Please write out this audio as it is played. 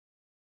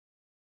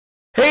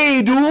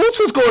Hey dudes,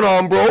 what's going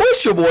on, bro?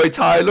 It's your boy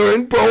Tyler,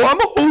 and bro, I'm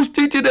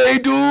hosting today,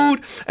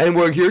 dude. And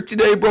we're here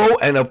today, bro.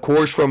 And of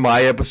course, for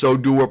my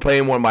episode, dude, we're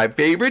playing one of my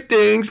favorite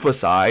things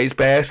besides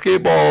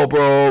basketball,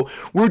 bro.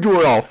 We're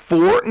doing a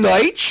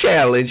Fortnite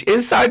challenge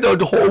inside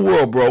the whole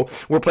world, bro.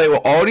 We're playing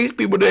with all these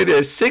people there.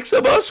 There's 6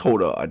 of us.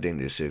 Hold up, I think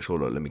there's 6.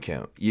 Hold up, let me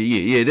count.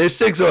 Yeah. There's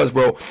 6 of us,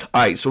 bro. All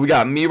right, so we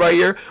got me right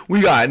here.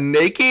 We got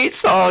Naked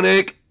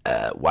Sonic.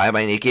 Why am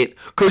I naked?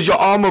 Cause your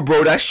armor,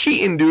 bro. That's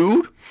cheating,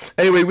 dude.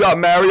 Anyway, we got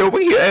Mario over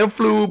here and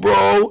Flu,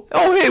 bro.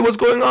 Oh, hey, what's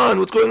going on?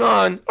 What's going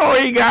on? Oh,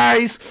 hey,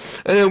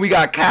 guys. And then we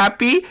got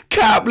Cappy,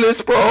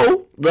 Capless,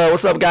 bro.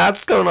 What's up, guys?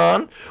 What's going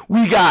on?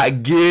 We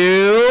got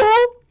Gil.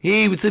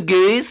 Hey, what's up,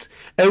 guys?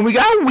 And we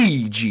got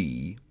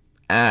Ouija.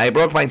 I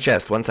broke my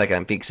chest. 1 second,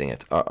 I'm fixing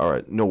it.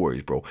 Alright, no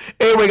worries, bro.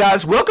 Anyway,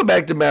 guys, welcome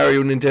back to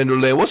Mario Nintendo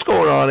Land. What's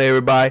going on,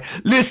 everybody?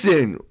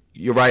 Listen,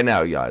 you're right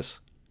now, you guys.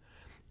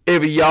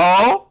 If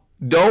y'all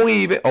don't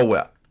even... Oh,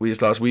 well, we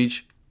just lost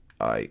Ouija.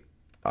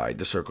 Alright,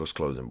 the circle's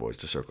closing, boys.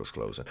 The circle's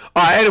closing.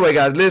 Alright, anyway,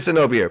 guys, listen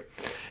up here.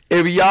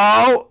 If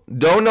y'all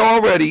don't know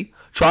already,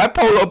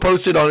 Tripolar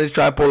posted on his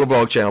Tripolar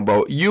Vlog channel,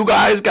 bro. You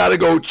guys gotta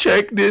go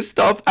check this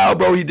stuff out,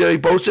 bro. He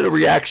posted a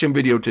reaction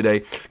video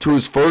today to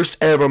his first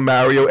ever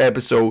Mario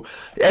episode.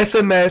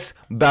 SMS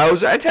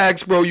Bowser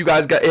Attacks, bro. You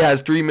guys got it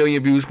has 3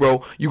 million views,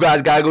 bro. You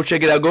guys gotta go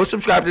check it out. Go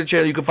subscribe to the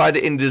channel. You can find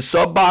it in the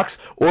sub box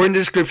or in the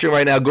description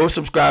right now. Go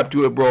subscribe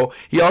to it, bro.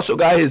 He also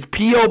got his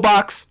P.O.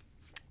 box.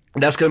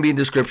 That's going to be in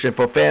the description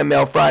for Fan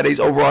Mail Fridays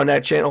over on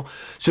that channel.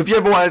 So if you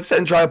ever want to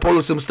send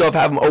Tripolar some stuff,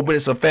 have him open it,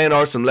 some fan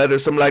art, some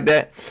letters, something like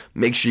that,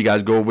 make sure you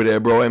guys go over there,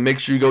 bro. And make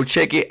sure you go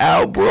check it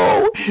out,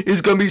 bro.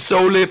 It's going to be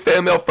so lit.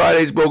 Fan Mail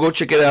Fridays, bro. Go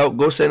check it out.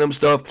 Go send him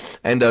stuff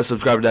and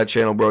subscribe to that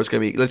channel, bro. It's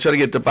going to be, let's try to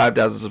get to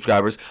 5,000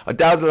 subscribers.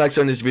 1,000 likes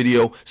on this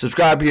video.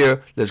 Subscribe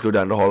here. Let's go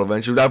down the hall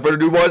eventually. Without further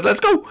ado, boys, let's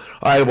go.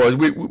 All right, boys.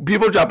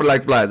 People dropping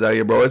like flies out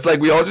here, bro. It's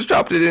like we all just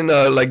dropped it in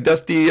like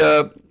Dusty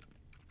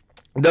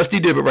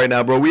Divot right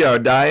now, bro. We are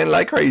dying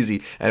like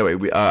crazy.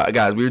 Anyway,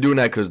 guys, we were doing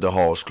that because the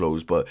hall's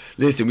closed. But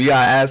listen, we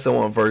gotta ask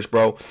someone first,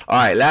 bro. All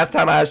right, last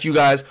time I asked you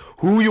guys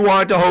who you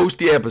wanted to host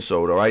the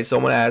episode. All right,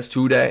 someone asked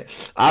who that.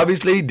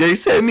 Obviously, they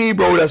said me,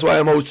 bro. That's why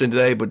I'm hosting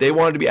today. But they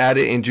wanted to be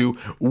added into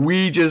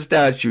Ouija's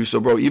statue. So,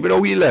 bro, even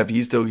though he left,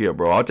 he's still here,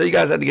 bro. I'll tell you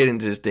guys how to get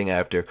into this thing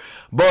after.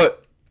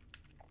 But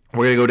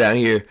we're gonna go down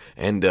here,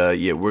 and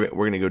yeah, we're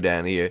gonna go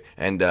down here,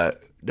 and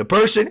the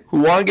person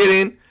who want to get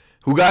in.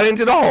 Who got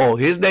into the hall?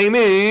 His name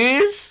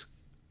is...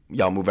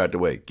 Y'all move out the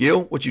way.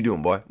 Gil, what you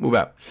doing, boy? Move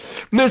out.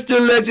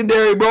 Mr.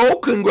 Legendary, bro.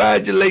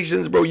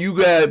 Congratulations, bro.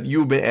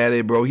 You've been at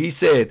it, bro. He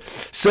said,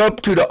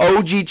 sub to the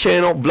OG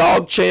channel,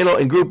 vlog channel,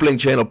 and group link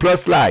channel,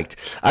 plus liked.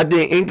 I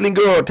think Inkling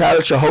Girl and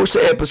Tyler should host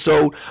an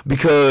episode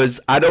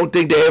because I don't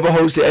think they ever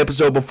hosted an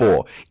episode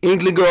before.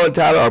 Inkling Girl and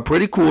Tyler are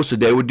pretty cool, so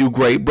they would do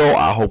great, bro.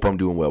 I hope I'm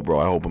doing well,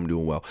 bro. I hope I'm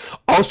doing well.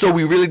 Also,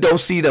 we really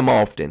don't see them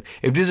often.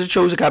 If this is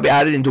chosen, can be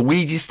added into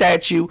Ouija's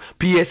statue.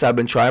 P.S. I've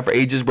been trying for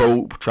ages,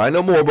 bro. Try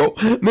no more, bro.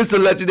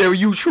 Mr. Legendary.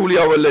 You truly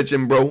are a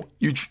legend, bro.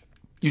 You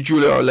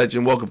truly are a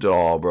legend. Welcome to the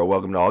hall, bro.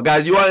 Welcome to the hall.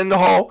 Guys, you are in the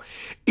hall.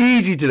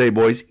 Easy today,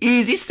 boys.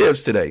 Easy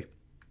steps today.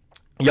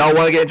 Y'all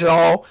want to get into the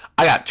hall?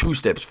 I got 2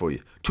 steps for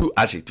you.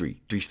 Actually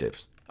 3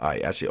 steps. All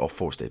right, actually,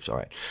 4 steps. All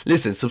right.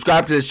 Listen,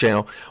 subscribe to this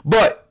channel.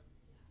 But,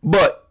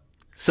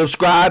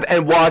 subscribe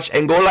and watch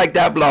and go like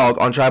that vlog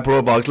on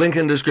Tripolar Vlogs. Link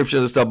in the description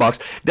of the sub box.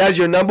 That's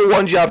your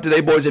 #1 job today,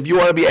 boys. If you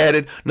want to be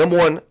added,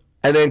 #1.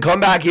 And then come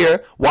back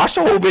here, watch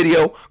the whole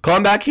video,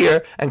 come back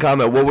here, and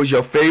comment what was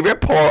your favorite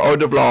part of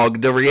the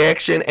vlog, the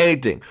reaction,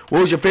 anything.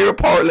 What was your favorite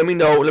part? Let me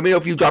know. Let me know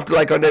if you dropped a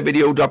like on that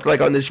video, dropped a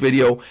like on this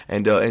video,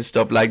 and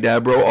stuff like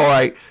that, bro. All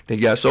right. Thank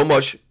you guys so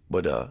much.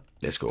 But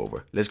let's go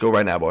over. Let's go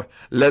right now, boy.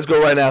 Let's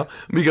go right now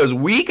because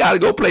we got to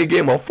go play a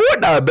game of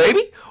Fortnite,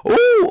 baby.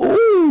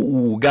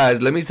 Ooh.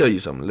 Guys, let me tell you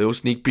something. A little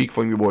sneak peek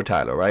from your boy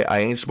Tyler, right? I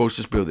ain't supposed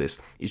to spill this.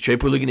 Is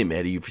Tripolar looking mad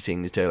at you for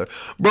saying this, Taylor?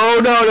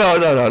 Bro,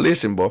 no.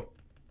 Listen, bro.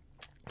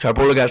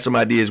 Tripolar got some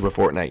ideas with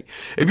Fortnite.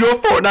 If you're a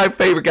Fortnite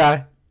favorite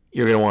guy,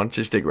 you're going to want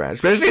to stick around.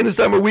 Especially in the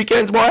summer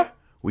weekends, boy.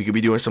 We could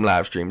be doing some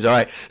live streams, all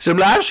right? Some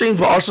live streams,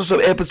 but also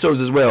some episodes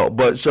as well.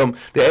 But the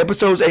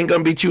episodes ain't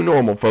going to be too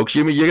normal, folks.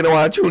 You're going to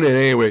want to tune in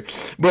anyway.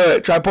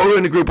 But Tripolar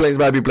in the group lanes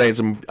might be playing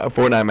some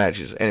Fortnite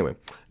matches. Anyway,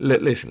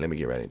 listen, let me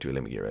get right into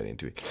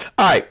it.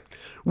 All right,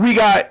 we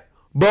got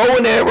bow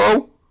and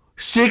arrow,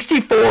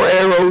 64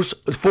 arrows,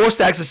 4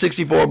 stacks of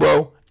 64,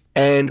 bro.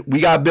 And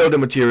we got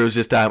building materials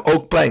this time.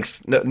 Oak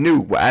planks,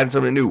 new. We're adding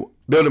something new.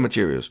 Building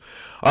materials.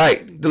 All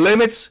right. The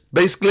limits,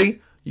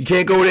 basically, you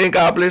can't go to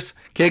Inkopolis,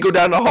 can't go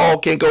down the hall,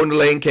 can't go in the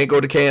lane, can't go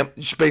to camp.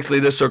 Just basically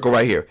this circle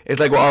right here. It's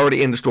like we're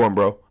already in the storm,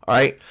 bro. All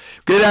right.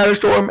 Get out of the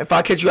storm. If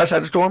I catch you outside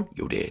the storm,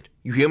 you're dead.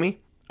 You hear me?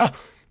 I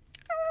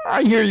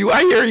hear you.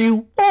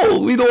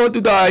 Oh, we don't want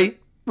to die.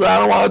 I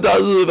don't want to die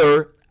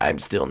either. I'm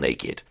still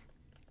naked.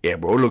 Yeah,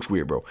 bro. It looks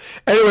weird, bro.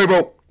 Anyway,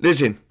 bro.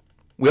 Listen.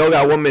 We all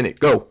got 1 minute.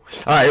 Go. All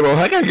right, bro.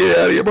 I gotta get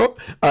out of here, bro.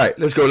 All right,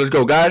 let's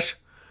go, guys.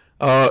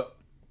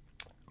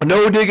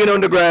 No digging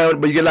on the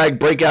ground, but you can like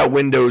break out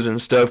windows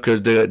and stuff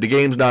because the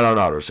game's not on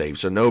autosave,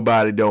 so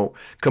nobody don't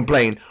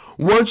complain.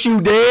 Once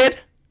you dead,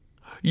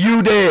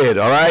 You dead,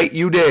 all right?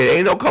 You dead.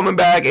 Ain't no coming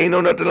back. Ain't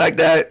no nothing like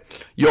that.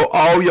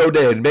 You're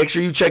dead. Make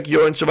sure you check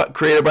your in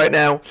creative right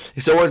now.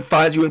 If someone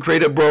finds you in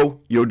creative, bro,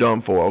 you're done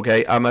for,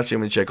 okay? I'm actually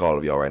going to check all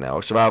of y'all right now.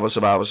 Survival.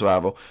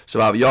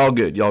 Y'all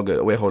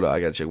good. Wait, hold on. I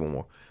got to check one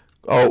more.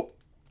 Oh,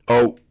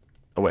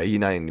 wait. He's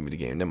not in the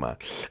game. Never mind.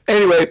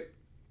 Anyway,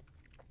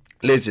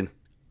 listen.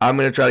 I'm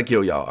going to try to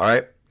kill y'all, all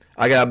right?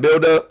 I got to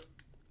build up.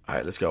 All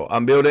right, let's go.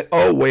 I'm building.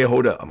 Oh, wait,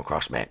 hold up. I'm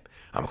across the map.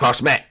 I'm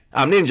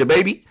ninja,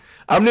 baby.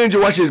 I'm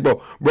ninja. Watch this,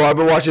 bro. Bro, I've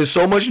been watching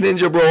so much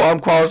ninja, bro. I'm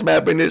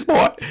cross-mapping this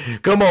part.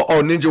 Come on.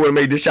 Oh, ninja would have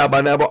made this shot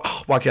by now, bro.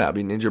 Oh, why can't I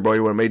be ninja, bro?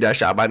 You would have made that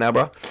shot by now,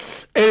 bro.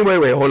 Anyway,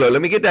 wait, hold on.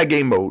 Let me get that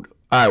game mode.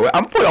 All right,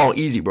 I'm putting on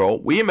easy, bro.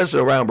 We ain't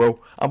messing around, bro.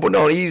 I'm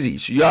putting on easy.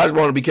 So you guys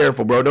want to be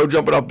careful, bro. Don't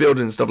jumping off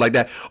buildings and stuff like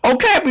that. Oh,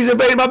 Cappy's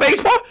invading my base,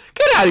 bro.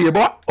 Get out of here,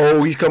 boy.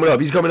 Oh, he's coming up.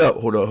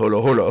 Hold on.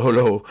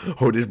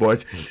 Hold this, boy.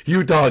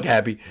 You thought,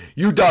 Cappy.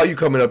 You thought you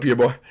coming up here,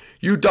 boy.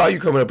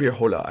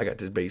 Hold on. I got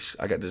this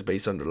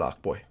base under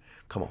lock, boy.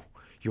 Come on.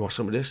 You want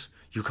some of this?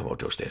 You come up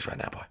those stairs right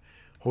now, boy.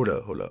 Hold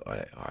up. All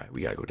right.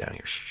 We got to go down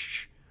here.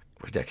 Shh.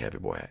 Where's that Cappy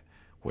boy at?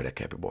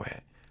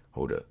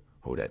 Hold up.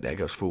 That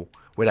goes fool.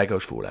 Where that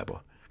goes fool at, boy?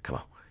 Come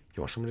on.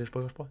 You want some of this,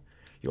 boy?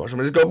 You want some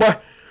of this, go, boy?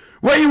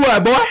 Where you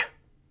at, boy? I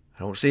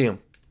don't see him.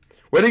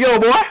 Where'd he go,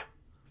 boy?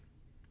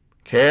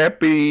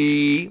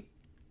 Cappy,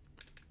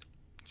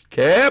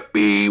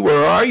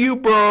 where are you,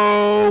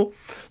 bro?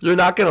 You're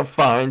not going to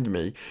find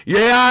me.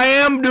 Yeah, I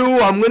am,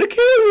 dude. I'm going to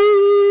kill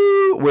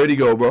you. Where'd he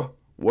go, bro?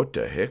 What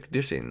the heck?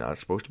 This ain't not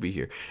supposed to be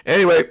here.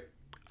 Anyway,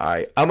 all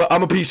right. I'm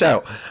a peace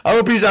out.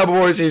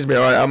 Before he sees me.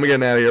 All right, I'm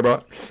getting out of here,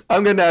 bro.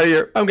 I'm getting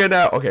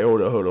out. Okay,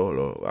 hold on.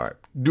 All right.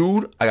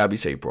 Dude, I got to be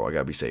safe, bro. I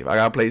got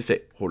to play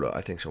safe. Hold up.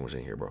 I think someone's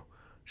in here, bro.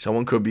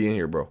 Someone could be in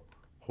here, bro.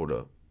 Hold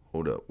up.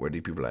 Where are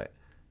these people at?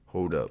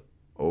 Hold up.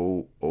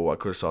 Oh, I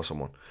could have saw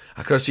someone.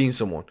 I could have seen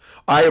someone.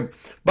 By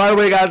the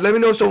way, guys, let me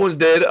know if someone's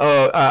dead.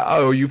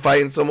 Are you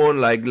fighting someone?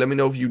 Like, let me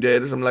know if you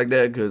dead or something like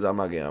that, because I'm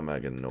not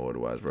gonna know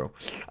otherwise, bro.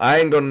 I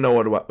ain't gonna know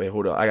otherwise. Wait,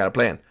 hold up. I got a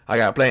plan.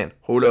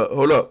 Hold up.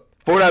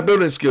 Fortnite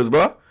building skills,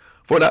 bro.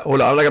 Hold up.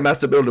 I'm like a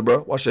master builder,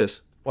 bro. Watch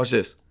this.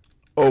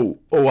 Oh,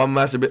 I'm a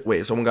master builder.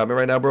 Wait, someone got me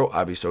right now, bro?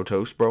 I'd be so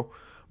toast, bro.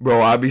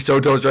 I'd be so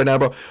toast right now,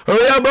 bro.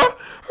 Hurry up, bro.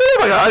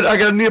 I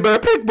gotta need a better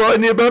pick, bro.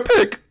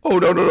 Oh,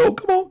 no.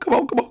 Come on.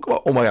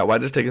 Oh, my God. Why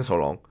is this taking so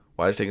long?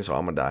 I'm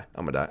gonna die.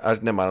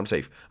 Never mind. I'm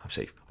safe.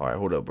 All right,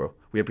 hold up, bro.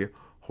 We up here.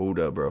 Hold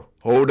up, bro.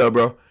 Hey,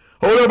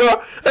 what's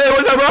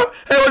up,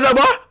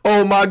 bro?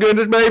 Oh, my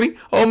goodness, baby.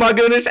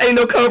 Ain't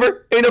no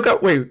cover.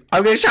 Wait,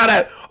 I'm getting shot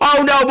at.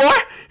 Oh, no, boy.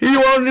 You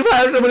want to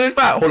fight some of this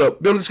fight? Hold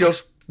up. Building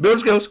skills.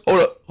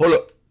 Hold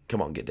up.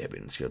 Come on, get that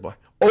building skills, boy.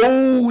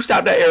 Oh,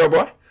 stop that arrow,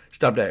 boy.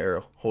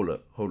 Hold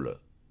up.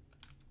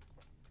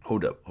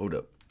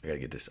 I gotta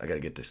get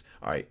this.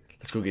 All right,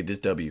 let's go get this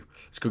W.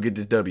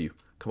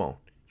 Come on.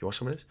 You want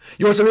some of this?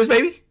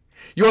 Baby?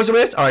 All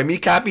right, me,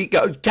 Cappy.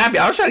 Cappy,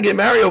 I was trying to get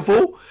Mario,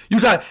 fool. You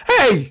said,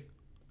 hey.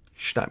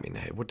 Stop me in the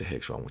head. What the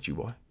heck's wrong with you,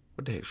 boy?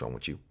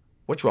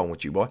 What's wrong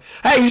with you, boy?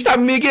 Hey, you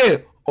stopping me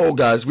again. Oh,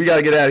 guys, we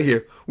gotta get out of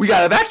here. We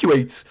gotta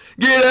evacuate.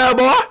 Get out,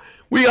 boy.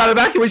 We gotta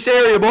evacuate this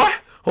area, boy.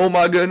 Oh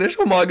my goodness.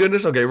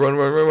 Okay,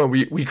 run.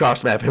 We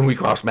cross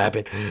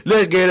mapping.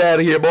 Let's get out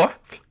of here, boy.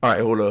 All right,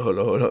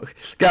 hold up.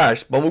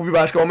 Guys, my movie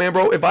basketball man,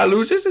 bro. If I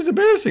lose this, it's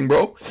embarrassing,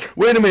 bro.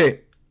 Wait a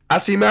minute. I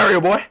see Mario,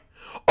 boy.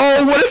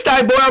 Oh, what a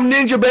style, boy. I'm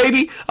ninja,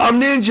 baby.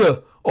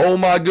 Oh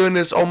my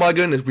goodness.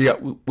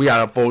 We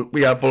got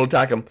a full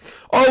attack him.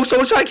 Oh,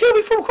 someone's trying to kill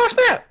me from across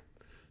map.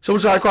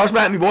 Someone's trying to cross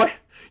map me, boy.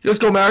 Let's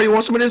go, Mario. You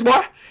want some of this,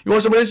 boy?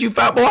 You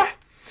fat boy?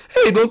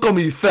 Hey, don't call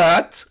me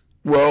fat.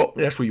 Well,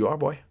 that's what you are,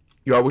 boy.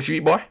 You are what you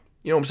eat, boy.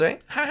 You know what I'm saying?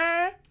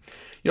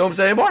 You know what I'm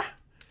saying, boy?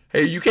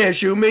 Hey, you can't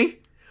shoot me.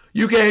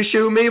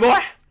 Boy.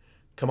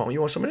 Come on,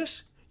 you want some of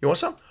this? You want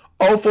some?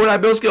 Oh,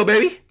 Fortnite build skill,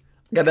 baby.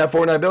 Got that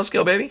Fortnite build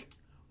skill, baby.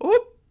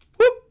 Whoop.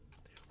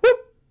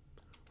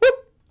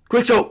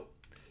 Quick scope.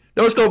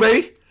 No scope,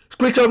 baby.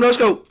 Quick scope, no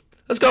scope.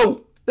 Let's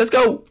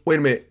go. Wait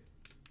a minute.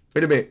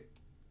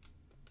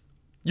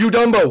 You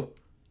Dumbo.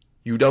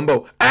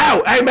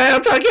 Ow! Hey, man,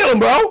 I'm trying to kill him,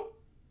 bro.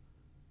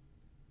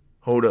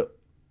 Hold up.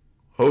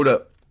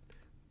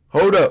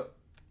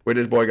 Where'd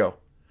this boy go?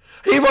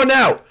 He run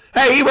out.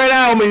 Hey, he ran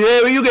out on me.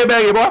 Hey, you get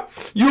back here, boy.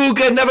 You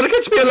can never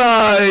catch me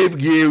alive.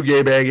 You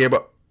get back here, boy.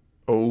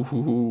 Oh,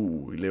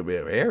 a little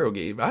bit of arrow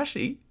game. I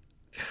see.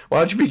 Why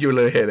don't you peek your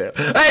little head out?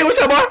 Hey,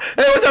 what's up, boy?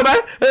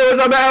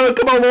 Man?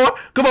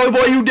 Come on,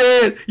 boy. You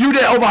dead.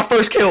 Oh, my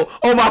first kill.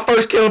 In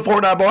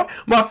Fortnite, boy.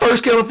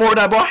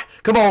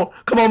 Come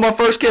on, my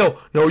first kill.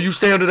 No, you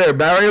stay under there,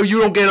 Mario.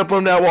 You don't get up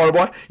from that water,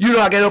 boy. You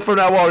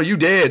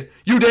dead.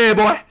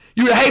 Boy.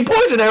 Hey,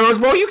 poison arrows,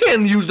 bro. You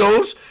can't use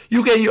those.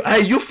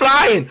 Hey, you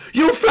flying,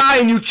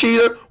 you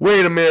cheater.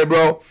 Wait a minute,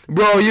 bro.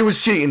 He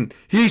was cheating.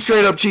 He's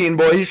straight up cheating,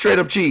 boy. He's straight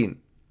up cheating,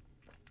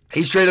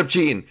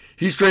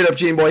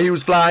 boy. He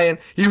was flying.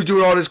 He was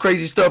doing all this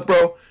crazy stuff,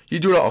 bro.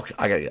 He's doing all.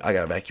 Okay, I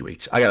gotta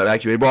evacuate,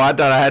 bro. I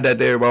thought I had that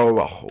there, bro.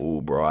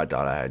 Oh, bro, I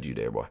thought I had you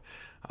there, boy.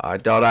 I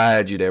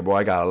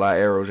got a lot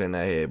of arrows in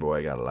that head,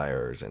 boy. All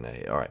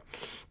right.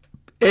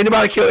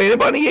 Anybody kill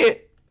anybody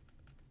yet?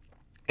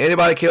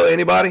 Anybody kill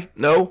anybody?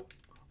 No?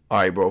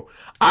 Alright, bro.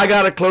 I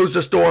gotta close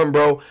the storm,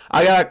 bro.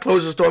 I gotta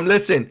close the storm.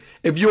 Listen,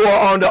 if you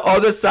are on the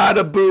other side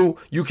of Boo,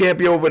 you can't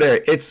be over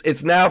there.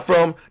 It's now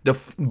from the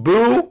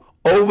Boo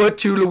over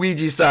to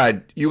Luigi's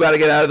side. You gotta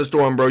get out of the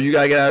storm, bro. You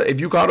gotta get out.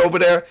 If you caught over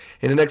there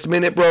in the next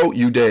minute, bro,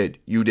 you dead.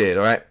 You dead,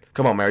 alright?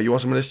 Come on, Mary. You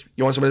want some of this?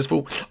 You want some of this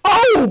food?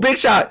 Oh, big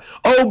shot.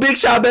 Oh, big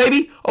shot,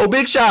 baby. Oh,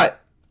 big shot.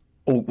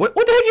 Oh, what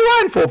the heck you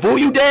riding for, fool?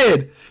 You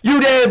dead. You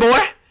dead, boy. How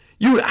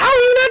are you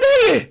not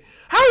dead yet?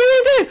 How are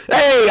you not dead?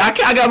 Hey,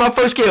 I got my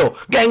first kill.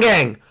 Gang,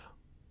 gang.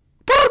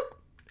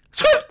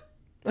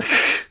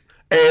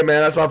 Hey,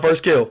 man, that's my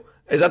first kill.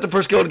 Is that the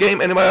first kill of the game?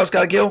 Anybody else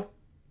got a kill?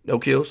 No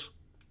kills?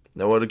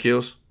 No other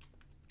kills?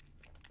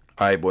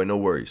 Alright, boy, no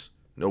worries.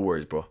 No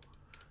worries, bro.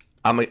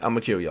 I'm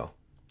gonna kill y'all.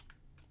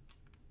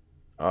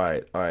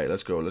 Alright,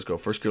 let's go. Let's go.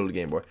 First kill of the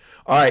game, boy.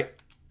 Alright.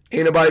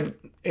 Ain't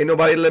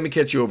nobody let me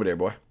catch you over there,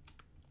 boy.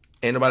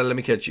 Ain't nobody let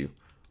me catch you.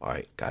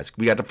 Alright, guys.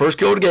 We got the first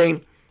kill of the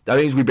game. That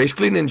means we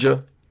basically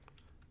ninja.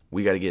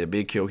 We gotta get a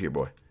big kill here,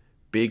 boy.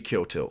 Big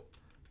kill tilt.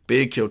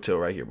 Big kill tilt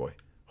right here, boy.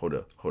 Hold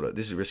up, hold up.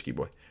 This is risky,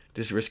 boy.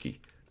 This is risky.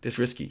 This is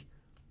risky.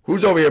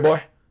 Who's over here,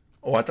 boy?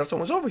 Oh, I thought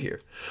someone was over here.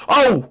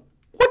 Oh!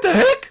 What the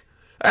heck?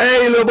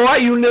 Hey, little boy.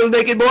 You little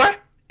naked boy?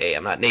 Hey,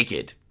 I'm not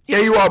naked. Yeah,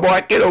 you are,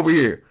 boy. Get over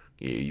here.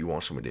 Yeah, you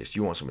want some of this.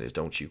 You want some of this,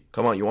 don't you?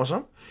 Come on, you want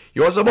some?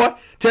 You want some, boy?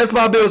 Test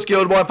my build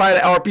skill, boy. Fight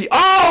an RP.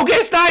 Oh,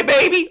 get sniped,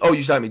 baby. Oh,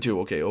 you sniped me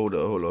too. Okay, hold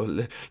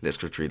on.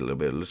 Let's retreat a little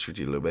bit. Let's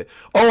retreat a little bit.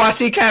 Oh, I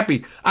see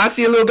Cappy. I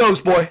see a little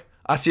ghost, boy.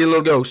 I see a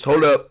little ghost.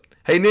 Hold up.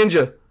 Hey,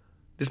 ninja.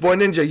 This boy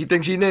ninja. He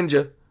thinks he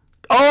ninja.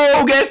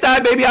 Oh, get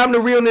sniped, baby. I'm the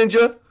real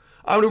ninja.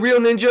 I'm the real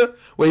ninja.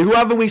 Wait, who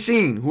haven't we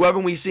seen? Who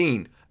haven't we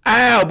seen?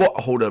 Ow, boy.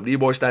 Hold up. These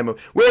boys sniping.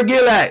 Where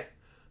Gil at?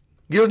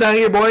 Gil's down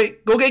here, boy.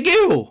 Go get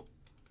Gil.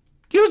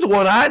 Gil's the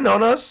one hiding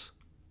on us.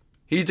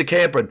 He's the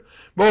camper.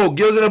 Bro,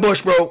 Gil's in the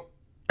bush, bro.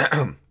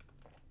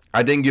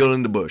 I think Gil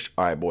in the bush.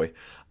 All right, boy.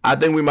 I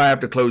think we might have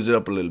to close it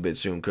up a little bit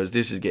soon because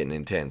this is getting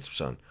intense,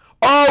 son.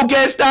 Oh,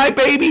 get sniped,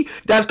 baby.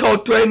 That's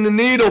called threading the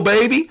needle,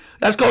 baby.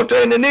 That's called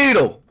threading the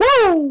needle.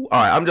 Woo!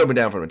 All right, I'm jumping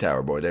down from the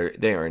tower, boy.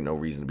 There ain't no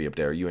reason to be up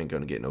there. You ain't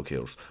going to get no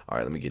kills. All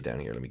right, let me get down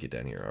here. Let me get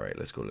down here. All right,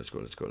 let's go. Let's go.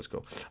 Let's go. Let's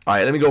go. All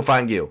right, let me go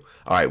find Gil.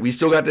 All right, we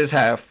still got this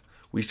half.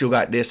 We still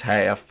got this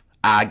half.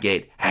 I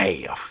get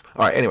half.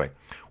 All right, anyway.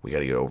 We got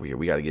to get over here.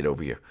 We got to get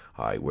over here.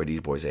 All right, where these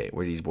boys at?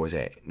 Where these boys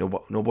at? No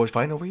boys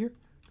fighting over here?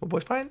 No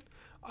boys fighting?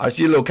 I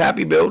see a little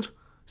Cappy build.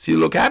 See a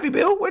little Cappy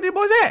build? Where these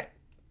boys at?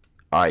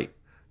 All right.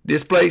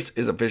 This place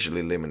is officially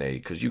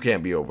eliminated because you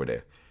can't be over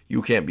there.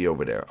 You can't be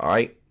over there, all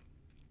right?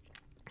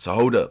 So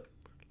hold up.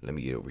 Let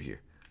me get over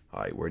here.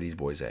 All right, where these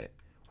boys at?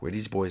 Where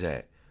these boys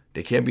at?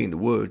 They can't be in the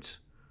woods.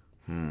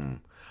 All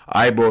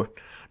right, bro.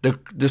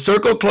 The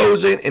circle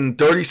closing in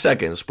 30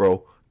 seconds,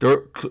 bro.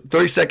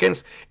 30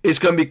 seconds. It's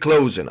going to be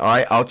closing, all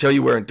right? I'll tell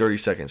you where in 30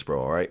 seconds,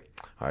 bro, all right?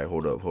 All right,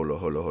 hold up.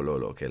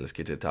 Okay, let's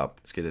get to the top.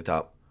 Let's get to the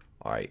top.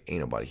 All right, ain't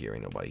nobody here.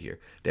 Ain't nobody here.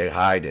 They're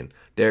hiding.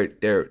 They're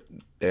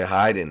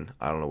hiding.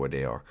 I don't know where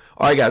they are.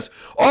 All right, guys.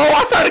 Oh,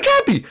 I found a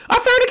Cappy. I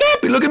found a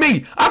Cappy. Look at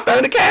me. I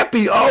found a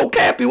Cappy. Oh,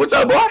 Cappy. What's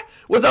up, boy?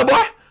 What's up,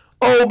 boy?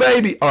 Oh,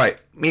 baby. All right,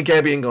 me and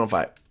Cappy ain't gonna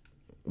fight.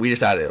 We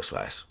decided else,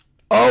 guys.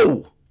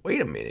 Oh, wait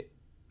a minute.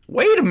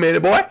 Wait a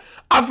minute, boy.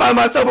 I found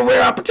myself a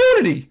rare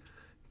opportunity.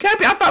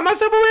 Cappy, I found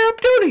myself a rare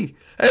opportunity.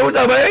 Hey, what's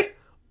up, baby?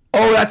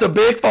 Oh, that's a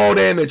big fall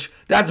damage.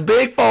 That's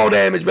big fall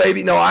damage,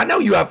 baby. No, I know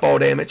you have fall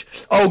damage.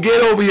 Oh,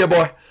 get over here,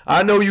 boy.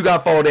 I know you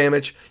got fall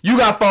damage. You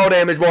got fall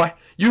damage, boy.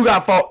 You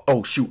got fall.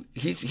 Oh, shoot.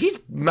 He's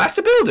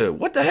Master Builder.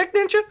 What the heck,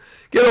 Ninja?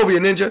 Get over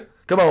here, Ninja.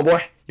 Come on,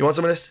 boy. You want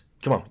some of this?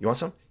 Come on. You want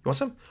some? You want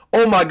some?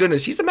 Oh, my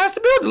goodness. He's a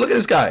Master Builder. Look at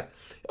this guy.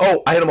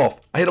 Oh, I hit him off.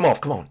 I hit him off.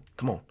 Come on.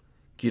 Come on.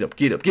 Get up.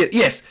 Get up. Get.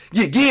 Yes.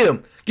 Get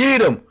him.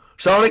 Get him.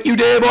 Sonic, you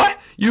dead, boy?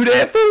 You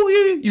dead, fool?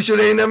 You should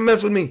ain't never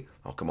mess with me.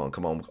 Oh, come on,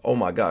 come on. Oh,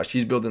 my gosh.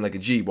 He's building like a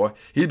G, boy.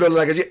 He's building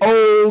like a G.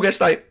 Oh, get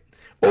sniped.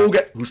 Oh,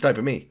 who's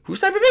sniping me? Who's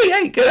sniping me?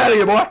 Hey, get out of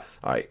here, boy. All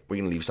right, we're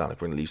going to leave Sonic.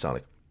 We're going to leave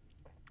Sonic.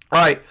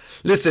 All right,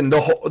 listen. The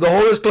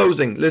hole is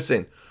closing.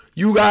 Listen,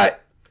 you got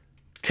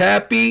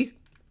Cappy's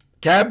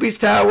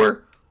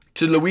tower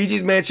to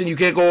Luigi's mansion. You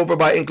can't go over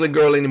by Inkling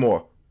Girl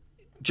anymore.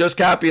 Just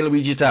Cappy and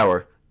Luigi's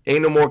tower.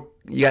 Ain't no more.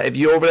 If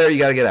you're over there, you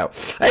got to get out.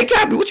 Hey,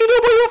 Cappy, what you doing,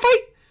 boy? You want to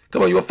fight?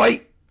 Come on, you want to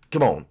fight?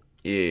 Come on.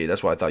 Yeah,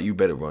 that's why I thought you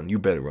better run. You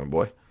better run,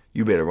 boy.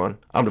 You better run.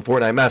 I'm the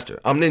Fortnite master.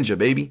 I'm Ninja,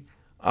 baby.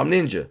 I'm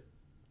Ninja.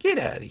 Get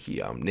out of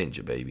here. I'm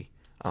Ninja, baby.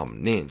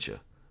 I'm Ninja.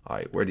 All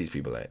right, where are these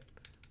people at?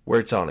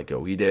 Where'd Sonic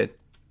go? He dead?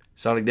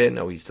 Sonic dead?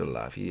 No, he's still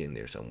alive. He's in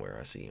there somewhere.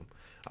 I see him.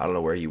 I don't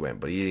know where he went,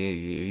 but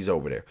he's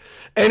over there.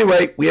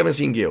 Anyway, we haven't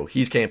seen Gil.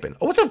 He's camping.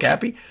 Oh, what's up,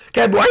 Cappy?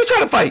 Cappy, why are you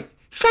trying to fight? You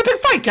trying to pick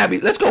a fight, Cappy.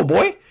 Let's go,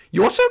 boy.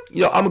 You want some?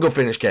 You know, I'm going to go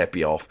finish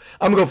Cappy off.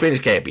 I'm going to go finish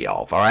Cappy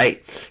off, all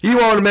right? You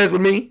want to mess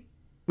with me?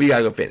 We got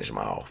to go finish him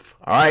off,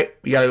 all right?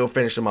 We got to go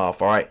finish him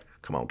off, all right?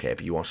 Come on,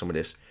 Cappy. You want some of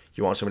this?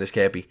 You want some of this,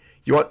 Cappy?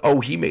 You want?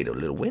 Oh, he made a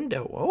little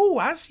window. Oh,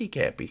 I see,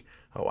 Cappy.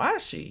 Oh, I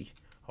see.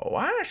 Oh,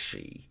 I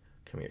see.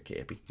 Come here,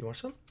 Cappy. You want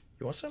some?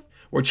 You want some?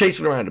 We're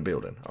chasing around the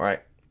building. All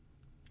right.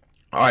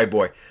 All right,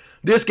 boy.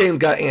 This game's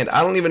got to end.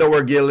 I don't even know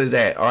where Gil is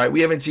at. All right,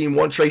 we haven't seen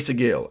one trace of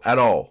Gil at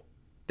all.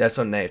 That's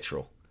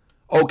unnatural.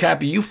 Oh,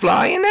 Cappy, you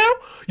flying now?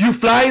 You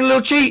flying,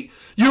 little cheat?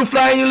 You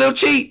flying, you little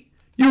cheat?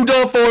 You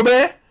done for,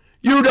 man?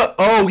 You done?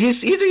 Oh,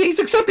 he's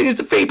accepting his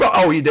defeat, bro.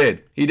 Oh, he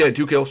did. He did.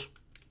 2 kills.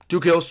 2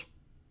 kills.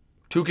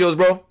 2 kills,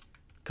 bro.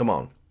 Come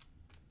on.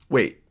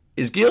 Wait,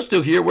 is Gil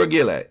still here? Where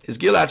Gil at? Is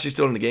Gil actually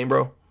still in the game,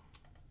 bro?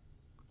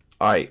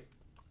 All right.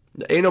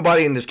 Ain't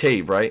nobody in this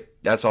cave, right?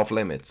 That's off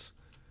limits.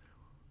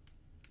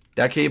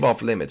 That cave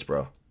off limits,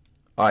 bro.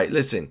 All right,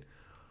 listen.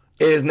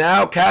 It is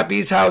now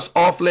Cappy's house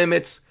off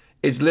limits.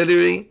 It's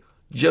literally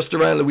just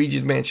around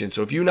Luigi's mansion.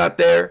 So if you're not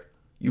there,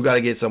 you got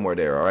to get somewhere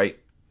there, all right?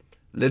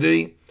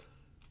 Literally,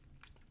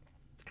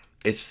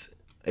 it's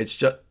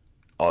just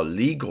a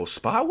legal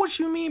spot. What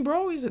you mean,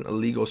 bro? He's in a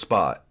legal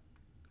spot.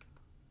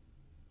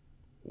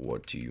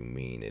 What do you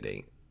mean it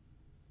ain't?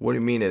 What do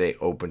you mean it ain't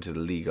open to the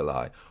legal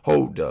eye?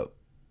 Hold up.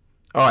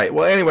 All right,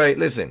 well, anyway,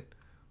 listen.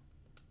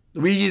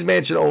 Luigi's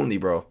mansion only,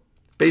 bro.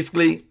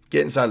 Basically,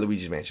 get inside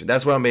Luigi's mansion.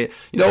 That's what I made.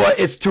 You know what?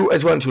 It's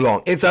running too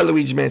long. Inside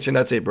Luigi's mansion,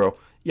 that's it, bro.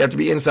 You have to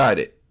be inside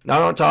it.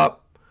 Not on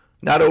top.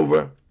 Not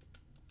over.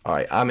 All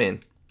right, I'm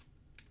in.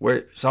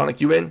 Where,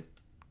 Sonic, you in?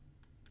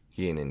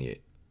 He ain't in yet.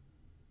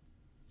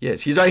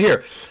 Yes, he's right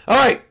here. All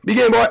right,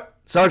 begin, boy.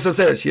 Sonic's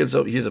upstairs. He's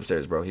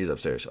upstairs, bro. He's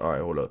upstairs. All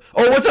right, hold up.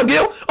 Oh, what's up,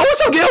 Gil? Oh,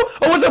 what's up, Gil?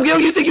 Oh, what's up, Gil?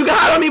 You think you can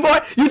hide on me, boy?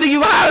 You think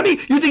you can hide on me?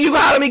 You think you can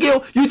hide on me,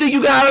 Gil? You think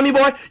you can hide on me,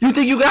 boy? You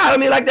think you can hide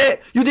on me like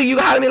that? You think you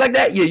can hide on me like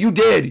that? Yeah, you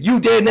dead. You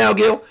dead now,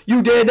 Gil.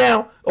 You dead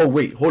now. Oh,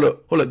 wait. Hold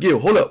up. Hold up, Gil.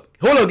 Hold up.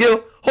 Hold up,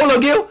 Gil. Hold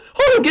up, Gil.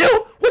 Hold up,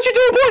 Gil. What you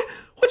doing, boy?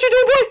 What you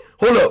doing,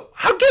 boy? Hold up.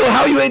 How, Gil?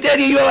 How you ain't dead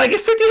yet? You got like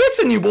 50 hits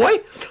in you, boy.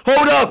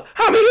 Hold up.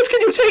 How many hits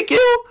can you take,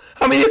 Gil?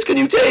 How many hits can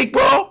you take,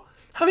 bro?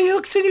 How many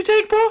hits can you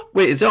take, bro?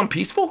 Wait, is it on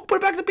peaceful? Who put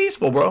it back to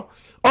peaceful, bro?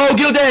 Oh,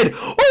 Gil dead.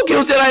 Oh,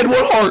 Gil said I had 1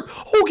 heart.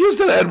 Oh, Gil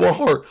said I had 1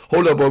 heart.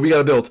 Hold up, bro. We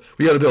gotta build.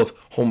 We gotta build.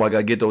 Oh my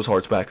God, get those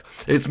hearts back.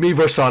 It's me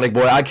versus Sonic,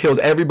 boy. I killed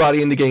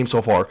everybody in the game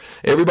so far.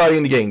 Everybody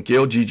in the game.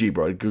 Gil, GG,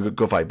 bro.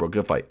 Good fight, bro.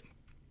 Good fight.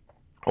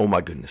 Oh my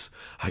goodness.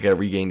 I gotta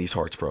regain these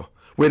hearts, bro.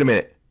 Wait a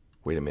minute.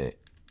 Wait a minute.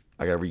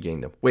 I gotta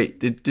regain them. Wait,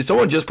 did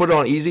someone just put it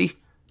on easy?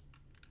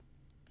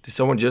 Did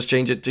someone just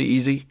change it to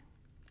easy?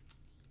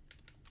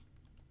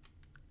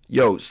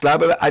 Yo,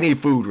 slap it. I need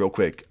food real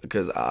quick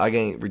because I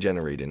ain't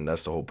regenerating.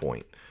 That's the whole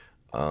point.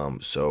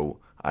 So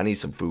I need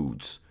some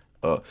foods.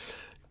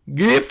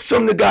 Gifts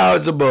from the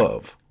gods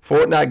above.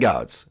 Fortnite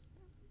gods.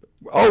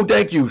 Oh,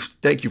 thank you,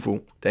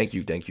 fool. Thank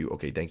you.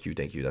 Okay, thank you.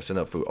 That's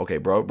enough food. Okay,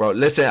 bro.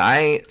 Listen,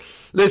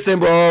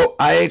 bro.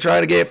 I ain't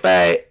trying to get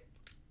fat.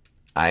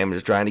 I am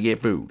just trying to get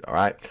food. All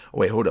right. Oh,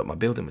 wait, hold up. My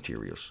building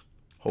materials.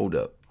 Hold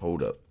up.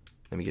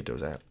 Let me get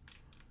those out.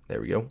 There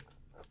we go.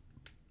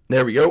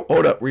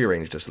 Hold up.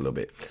 Rearrange just a little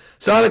bit.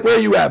 Sonic, where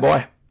you at,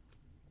 boy?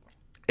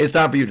 It's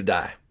time for you to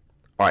die.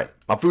 All right.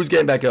 My food's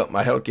getting back up.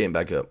 My health getting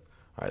back up.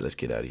 All right. Let's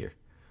get out of here.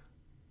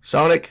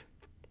 Sonic,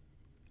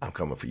 I'm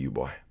coming for you,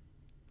 boy.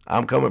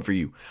 I'm coming for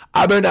you.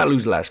 I better not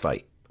lose the last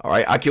fight. All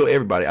right. I killed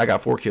everybody. I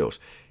got 4 kills.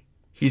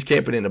 He's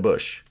camping in the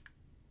bush.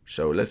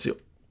 So let's see.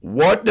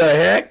 What the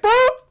heck, bro?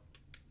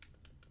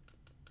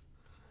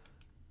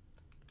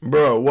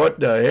 Bro, what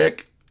the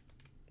heck?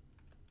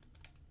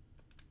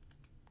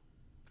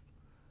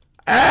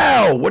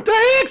 Ow! What the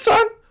heck,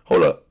 son?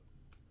 Hold up.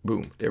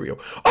 Boom. There we go.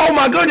 Oh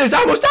my goodness, I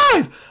almost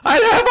died. I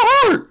had half a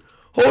heart.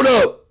 Hold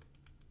up,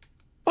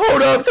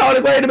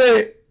 Sonic. Wait a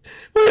minute,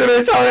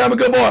 Sonic. I'm a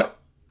good boy.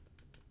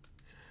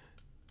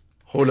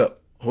 Hold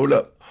up.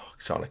 Oh,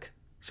 Sonic,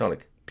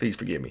 please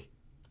forgive me.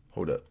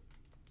 Hold up.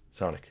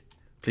 Sonic,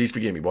 please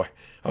forgive me, boy.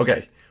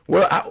 Okay.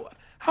 Well, how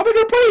am I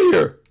gonna play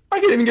here? I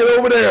can't even get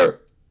over there.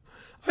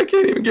 I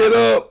can't even get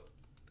up.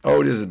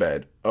 Oh, this is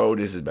bad.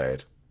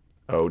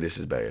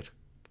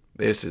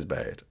 This is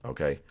bad,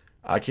 okay?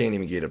 I can't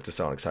even get up to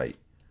Sonic's height.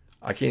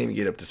 I can't even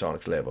get up to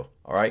Sonic's level,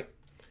 all right?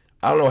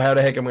 I don't know how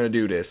the heck I'm going to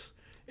do this.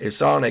 If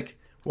Sonic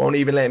won't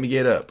even let me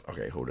get up.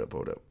 Okay, hold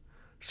up.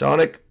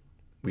 Sonic,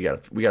 we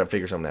gotta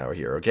figure something out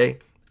here, okay?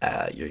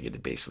 You're going to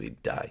basically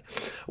die.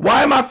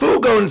 Why am my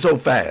food going so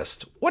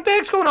fast? What the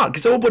heck's going on?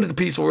 Can someone put it to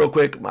peaceful real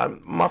quick?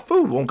 My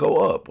food won't go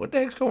up. What the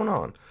heck's going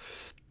on?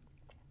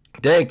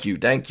 Thank you.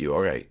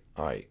 All right.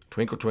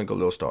 Twinkle, twinkle,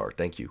 little star.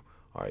 Thank you.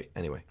 All right,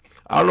 anyway.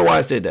 I don't know why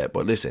I said that,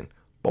 but listen.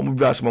 Bumblebee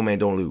Basketball Man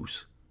don't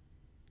lose.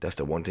 That's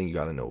the one thing you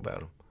got to know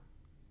about him.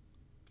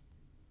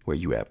 Where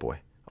you at, boy?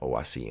 Oh,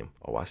 I see him.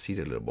 Oh, I see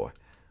the little boy.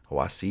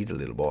 I see the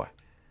little boy.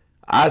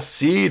 I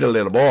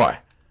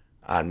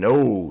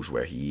knows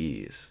where he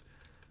is.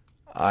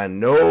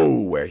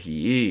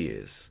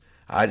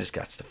 I just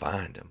got to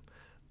find him.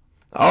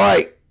 All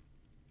right.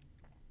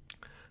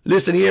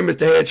 Listen here,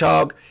 Mr.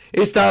 Hedgehog.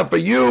 It's time for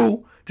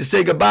you to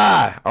say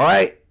goodbye, all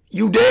right?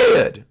 You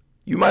dead.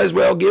 You might as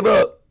well give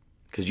up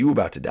because you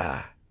about to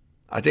die.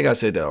 I think I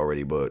said that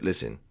already, but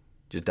listen,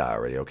 just die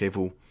already, okay,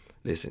 fool?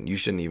 Listen, you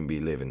shouldn't even be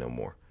living no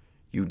more.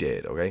 You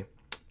dead, okay?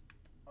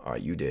 All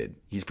right, you dead.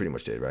 He's pretty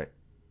much dead, right?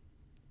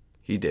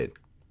 He's dead.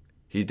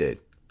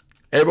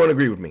 Everyone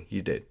agree with me.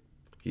 He's dead.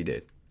 He's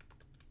dead.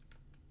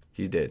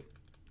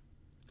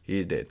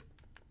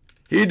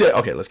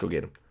 Okay, let's go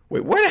get him.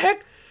 Wait, where the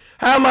heck?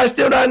 How am I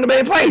still not in the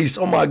main place?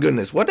 Oh my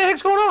goodness. What the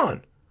heck's going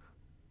on?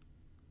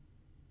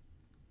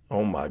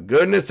 Oh my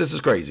goodness, this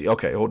is crazy.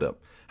 Okay, hold up.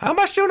 How am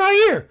I still not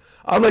here?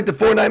 I'm like the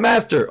Fortnite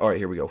master. All right,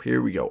 here we go.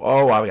 Here we go.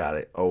 Oh, I got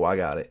it. Oh, I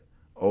got it.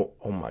 Oh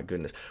my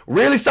goodness.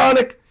 Really,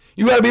 Sonic?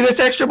 You gotta be this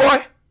extra,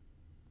 boy?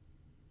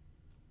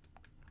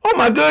 Oh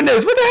my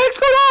goodness, what the heck's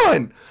going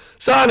on?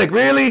 Sonic,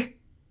 really?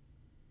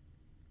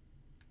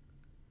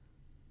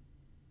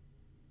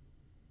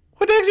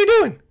 What the heck's he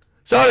doing?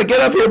 Sonic,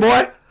 get up here,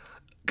 boy.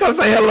 Come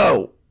say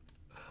hello.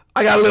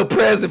 I got a little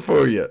present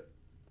for you.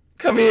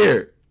 Come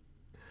here.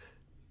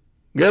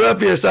 Get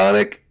up here,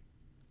 Sonic.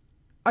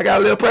 I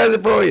got a little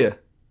present for you.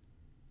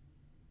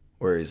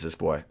 Where is this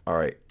boy? All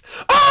right.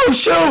 Oh,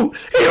 shoot!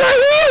 He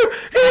right here!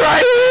 He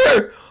right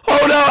here!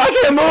 Oh, no,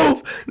 I can't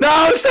move.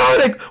 No,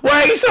 Sonic.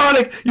 Wait,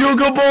 Sonic. You a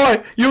good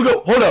boy. You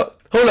go. Hold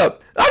up. Hold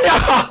up.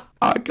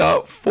 I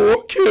got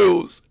 4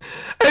 kills.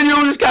 And you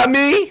just got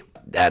me?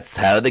 That's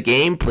how the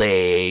game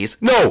plays.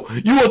 No,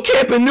 you a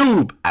camping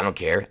noob. I don't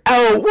care.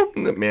 Oh,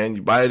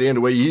 man, by the end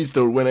of the way, he's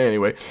still winning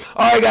anyway.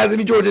 All right, guys, if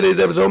you enjoyed today's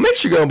episode, make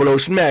sure you go down below,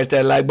 smash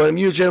that like button. If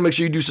you're new to the channel, make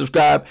sure you do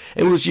subscribe,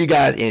 and we'll see you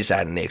guys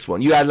inside the next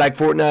one. You guys like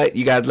Fortnite?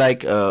 You guys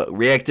like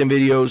reacting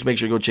videos? Make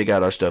sure you go check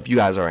out our stuff. You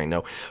guys already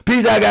know.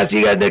 Peace out, guys. See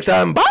you guys next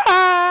time. Bye.